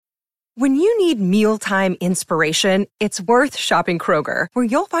When you need mealtime inspiration, it's worth shopping Kroger, where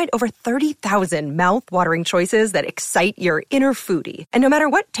you'll find over 30,000 mouth-watering choices that excite your inner foodie. And no matter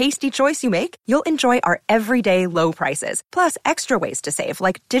what tasty choice you make, you'll enjoy our everyday low prices, plus extra ways to save,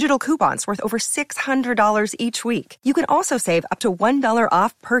 like digital coupons worth over $600 each week. You can also save up to $1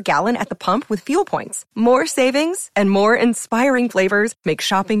 off per gallon at the pump with fuel points. More savings and more inspiring flavors make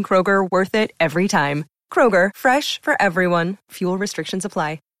shopping Kroger worth it every time. Kroger, fresh for everyone. Fuel restrictions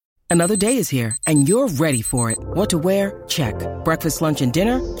apply. Another day is here, and you're ready for it. What to wear? Check. Breakfast, lunch, and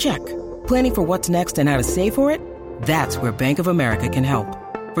dinner? Check. Planning for what's next and how to save for it? That's where Bank of America can help.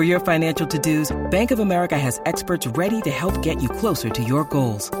 For your financial to-dos, Bank of America has experts ready to help get you closer to your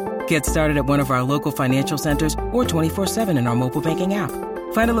goals. Get started at one of our local financial centers or 24/7 in our mobile banking app.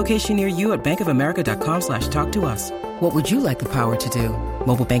 Find a location near you at bankofamerica.com/talktous. What would you like the power to do?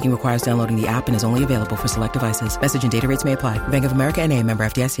 Mobile banking requires downloading the app and is only available for select devices. Message and data rates may apply. Bank of America N.A., member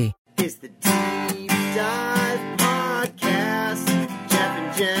FDIC. It's the Deep Dive Podcast. Jeff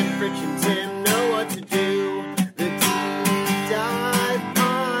and Jen, Rich and Tim know what to do. The Deep Dive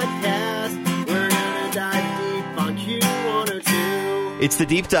Podcast. We're gonna dive deep on Q102. It's the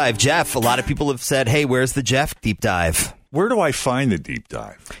Deep Dive. Jeff, a lot of people have said, hey, where's the Jeff Deep Dive? Where do I find the Deep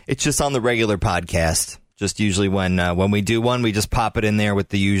Dive? It's just on the regular podcast. Just usually when we do one, we just pop it in there with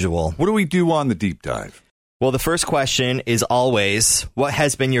the usual. What do we do on the Deep Dive? Well, the first question is always, what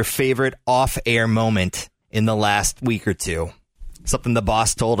has been your favorite off-air moment in the last week or two? Something the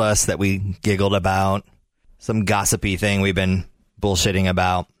boss told us that we giggled about. Some gossipy thing we've been bullshitting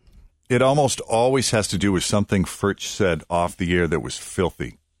about. It almost always has to do with something Fritch said off the air that was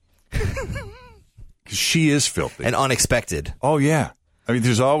filthy. Because she is filthy. And unexpected. Oh, yeah. I mean,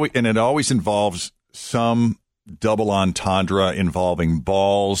 it always involves some double entendre involving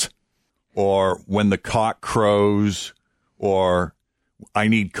balls, or when the cock crows, or I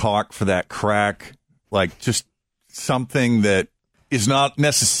need cock for that crack. Like just something that is not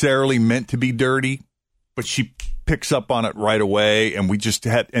necessarily meant to be dirty, but she picks up on it right away. And we just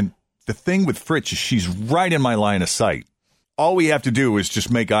and the thing with Fritch is she's right in my line of sight. All we have to do is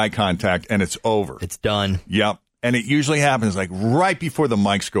just make eye contact and it's over. It's done. Yep. And it usually happens like right before the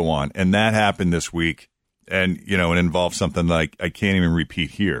mics go on. And that happened this week. And, it involves something like I can't even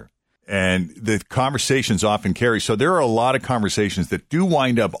repeat here. And the conversations often carry. So there are a lot of conversations that do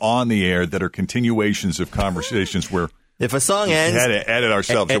wind up on the air that are continuations of conversations where if a song ends, we had to edit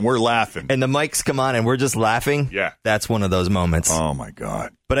ourselves and we're laughing. And the mics come on and we're just laughing. Yeah. That's one of those moments. Oh, my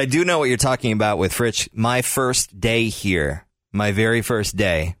God. But I do know what you're talking about with Fritch. My first day here, my very first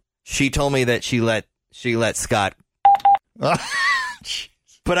day, she told me that she let Scott.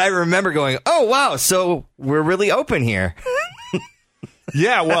 But I remember going, oh, wow, so we're really open here.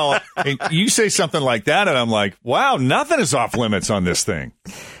 Yeah, well, you say something like that, and I'm like, wow, nothing is off limits on this thing.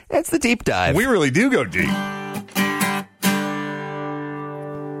 It's the Deep Dive. We really do go deep.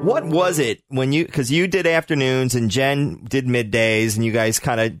 What was it when because you did afternoons and Jen did middays, and you guys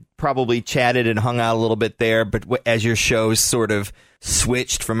kind of probably chatted and hung out a little bit there, but as your shows sort of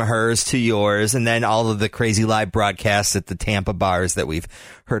switched from hers to yours, and then all of the crazy live broadcasts at the Tampa bars that we've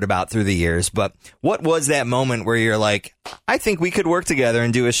heard about through the years. But what was that moment where you're like, I think we could work together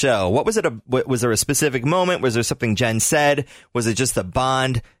and do a show? What was it? Was there a specific moment? Was there something Jen said? Was it just a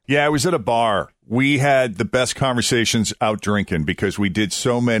bond? Yeah, it was at a bar. We had the best conversations out drinking because we did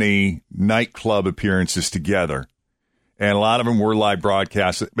so many nightclub appearances together. And a lot of them were live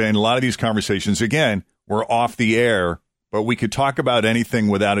broadcasts. And a lot of these conversations, again, were off the air, but we could talk about anything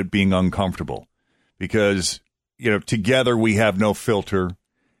without it being uncomfortable because, together we have no filter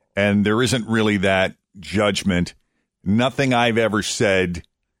and there isn't really that judgment. Nothing I've ever said,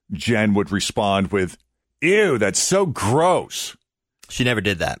 Jen would respond with, ew, that's so gross. She never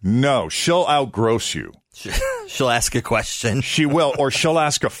did that. No, she'll outgross you. She'll ask a question. She will, or she'll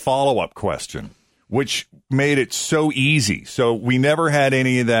ask a follow-up question, which made it so easy. So we never had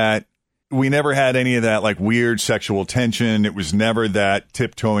any of that. We never had any of that like weird sexual tension. It was never that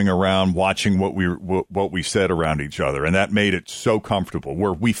tiptoeing around watching what we said around each other. And that made it so comfortable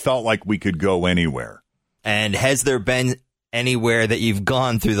where we felt like we could go anywhere. And has there been anywhere that you've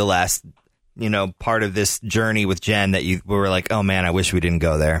gone through the last, part of this journey with Jen that you were like, oh man, I wish we didn't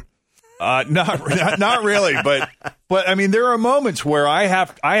go there? Not really, but I mean, there are moments where I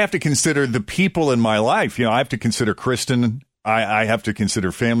have to consider the people in my life. I have to consider Kristen. I have to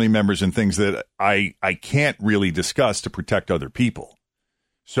consider family members and things that I can't really discuss to protect other people.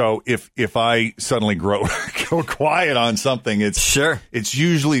 So if I suddenly go quiet on something, it's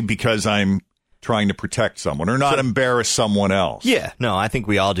usually because I'm trying to protect someone or not embarrass someone else. Yeah, no, I think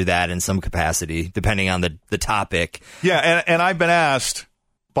we all do that in some capacity, depending on the topic. Yeah, and I've been asked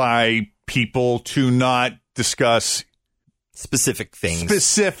by people to not discuss Specific things.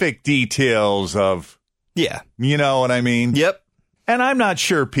 specific details of, Yeah. you know what I mean? Yep. And I'm not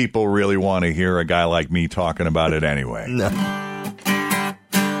sure people really want to hear a guy like me talking about it anyway. No.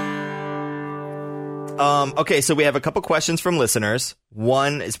 Okay, so we have a couple questions from listeners.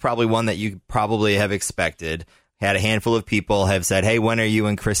 One is probably one that you probably have expected. Had a handful of people have said, hey, when are you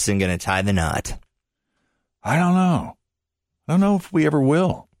and Kristen going to tie the knot? I don't know. I don't know if we ever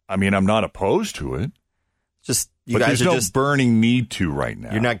will. I mean, I'm not opposed to it. Just you but guys there's are no just burning need to right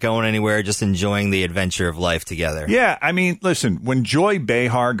now. you're not going anywhere, just enjoying the adventure of life together. Yeah, I mean, listen, when Joy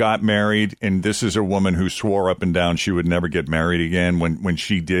Behar got married, and this is a woman who swore up and down she would never get married again when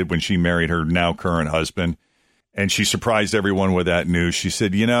she married her now current husband, and she surprised everyone with that news. She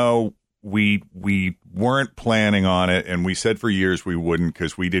said, you know, we weren't planning on it, and we said for years we wouldn't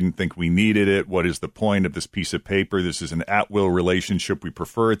because we didn't think we needed it. What is the point of this piece of paper? This is an at-will relationship. We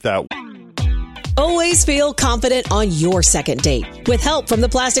prefer it that way. Always feel confident on your second date. With help from the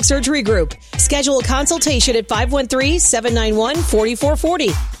Plastic Surgery Group. Schedule a consultation at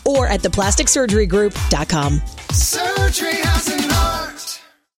 513-791-4440 or at theplasticsurgerygroup.com. Surgery has an art.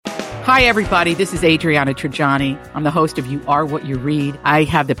 Hi, everybody. This is Adriana Trajani. I'm the host of You Are What You Read. I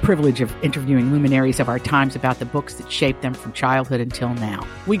have the privilege of interviewing luminaries of our times about the books that shaped them from childhood until now.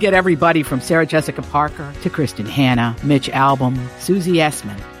 We get everybody from Sarah Jessica Parker to Kristen Hanna, Mitch Albom, Susie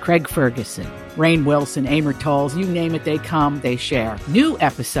Essman, Craig Ferguson, Rainn Wilson, Amor Tolls, you name it, they come, they share. New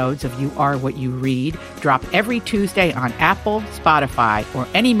episodes of You Are What You Read drop every Tuesday on Apple, Spotify, or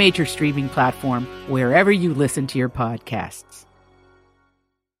any major streaming platform wherever you listen to your podcasts.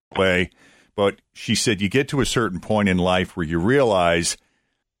 Way, but she said you get to a certain point in life where you realize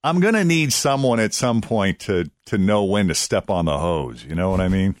I'm going to need someone at some point to know when to step on the hose. You know what I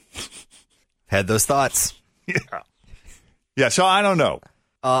mean? Had those thoughts. Yeah, so I don't know.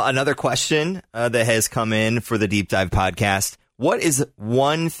 Another question that has come in for the Deep Dive podcast. What is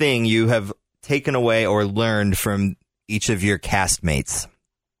one thing you have taken away or learned from each of your castmates?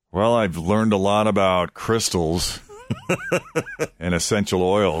 Well, I've learned a lot about crystals and essential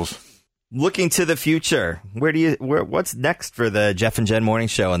oils. Looking to the future, what's next for the Jeff and Jen Morning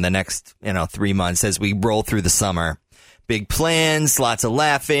Show in the next 3 months as we roll through the summer? Big plans, lots of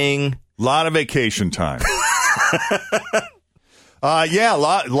laughing, a lot of vacation time.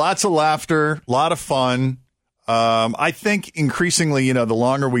 Lots of laughter, a lot of fun. I think increasingly, the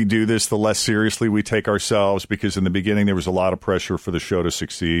longer we do this, the less seriously we take ourselves, because in the beginning there was a lot of pressure for the show to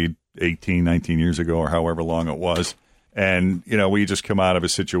succeed 18, 19 years ago or however long it was. And, we just come out of a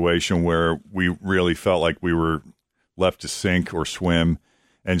situation where we really felt like we were left to sink or swim.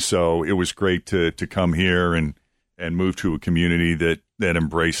 And so it was great to come here and move to a community that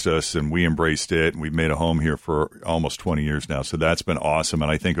embraced us, and we embraced it. And we've made a home here for almost 20 years now. So that's been awesome. And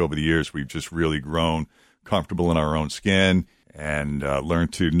I think over the years, we've just really grown comfortable in our own skin and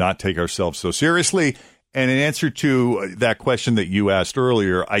learned to not take ourselves so seriously. And in answer to that question that you asked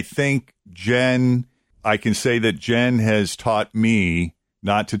earlier, I think I can say that Jen has taught me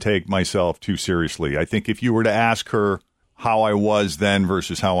not to take myself too seriously. I think if you were to ask her how I was then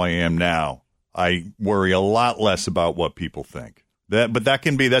versus how I am now, I worry a lot less about what people think.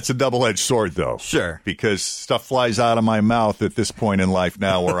 That's a double-edged sword, though. Sure. Because stuff flies out of my mouth at this point in life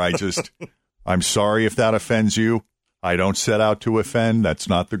now where I'm sorry if that offends you. I don't set out to offend. That's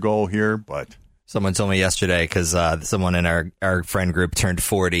not the goal here, but... Someone told me yesterday, because someone in our friend group turned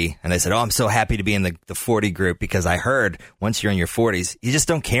 40, and they said, I'm so happy to be in the 40 group, because I heard once you're in your 40s, you just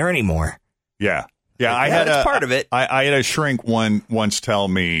don't care anymore. Yeah. Yeah, that's part of it. I had a shrink once tell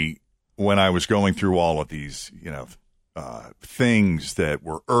me when I was going through all of these, things that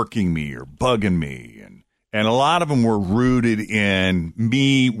were irking me or bugging me, and a lot of them were rooted in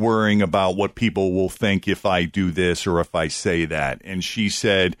me worrying about what people will think if I do this or if I say that. And she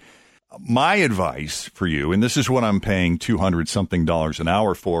said, my advice for you, and this is what I'm paying $200-something an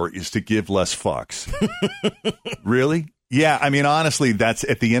hour for, is to give less fucks. Really? Yeah, I mean, honestly, that's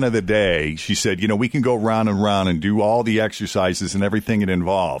at the end of the day, she said, we can go round and round and do all the exercises and everything it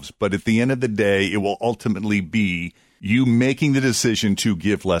involves. But at the end of the day, it will ultimately be you making the decision to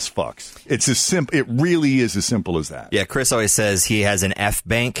give less fucks. It really is as simple as that. Yeah, Chris always says he has an F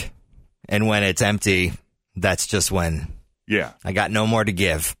bank, and when it's empty, that's just when... Yeah. I got no more to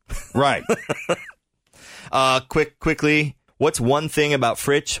give. Right. Quickly, what's one thing about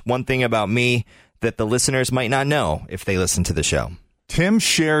Fritch, one thing about me that the listeners might not know if they listen to the show? Tim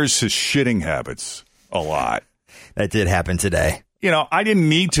shares his shitting habits a lot. That did happen today. I didn't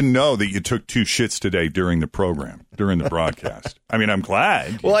need to know that you took 2 shits today during the program, during the broadcast. I mean, I'm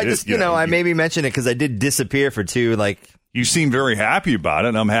glad. Well, I maybe mentioned it because I did disappear for 2, You seem very happy about it,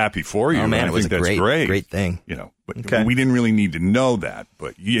 and I'm happy for you. Oh, man, I it was think a that's great thing. You know, but Okay. we didn't really need to know that.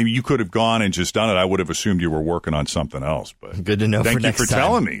 But you could have gone and just done it. I would have assumed you were working on something else. But Good to know thank for you next for time.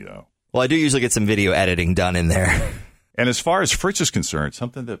 telling me, though. Well, I do usually get some video editing done in there. And as far as Fritch is concerned,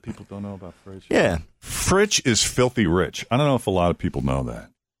 something that people don't know about Fritch. Yeah. Fritch is filthy rich. I don't know if a lot of people know that.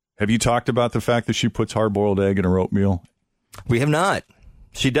 Have you talked about the fact that she puts hard-boiled egg in her oatmeal? We have not.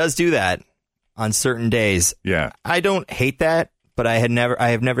 She does do that on certain days. Yeah. I don't hate that, but I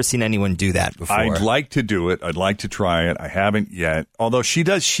have never seen anyone do that before. I'd like to do it. I'd like to try it. I haven't yet. Although she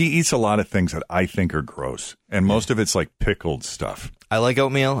eats a lot of things that I think are gross. And most of it's like pickled stuff. I like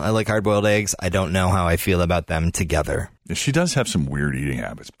oatmeal. I like hard-boiled eggs. I don't know how I feel about them together. She does have some weird eating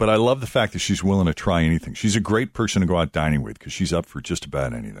habits, but I love the fact that she's willing to try anything. She's a great person to go out dining with because she's up for just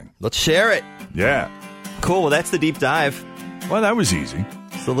about anything. Let's share it. Yeah. Cool. Well, that's the deep dive. Well, that was easy,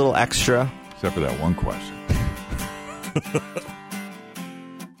 It's a little extra. except for that one question.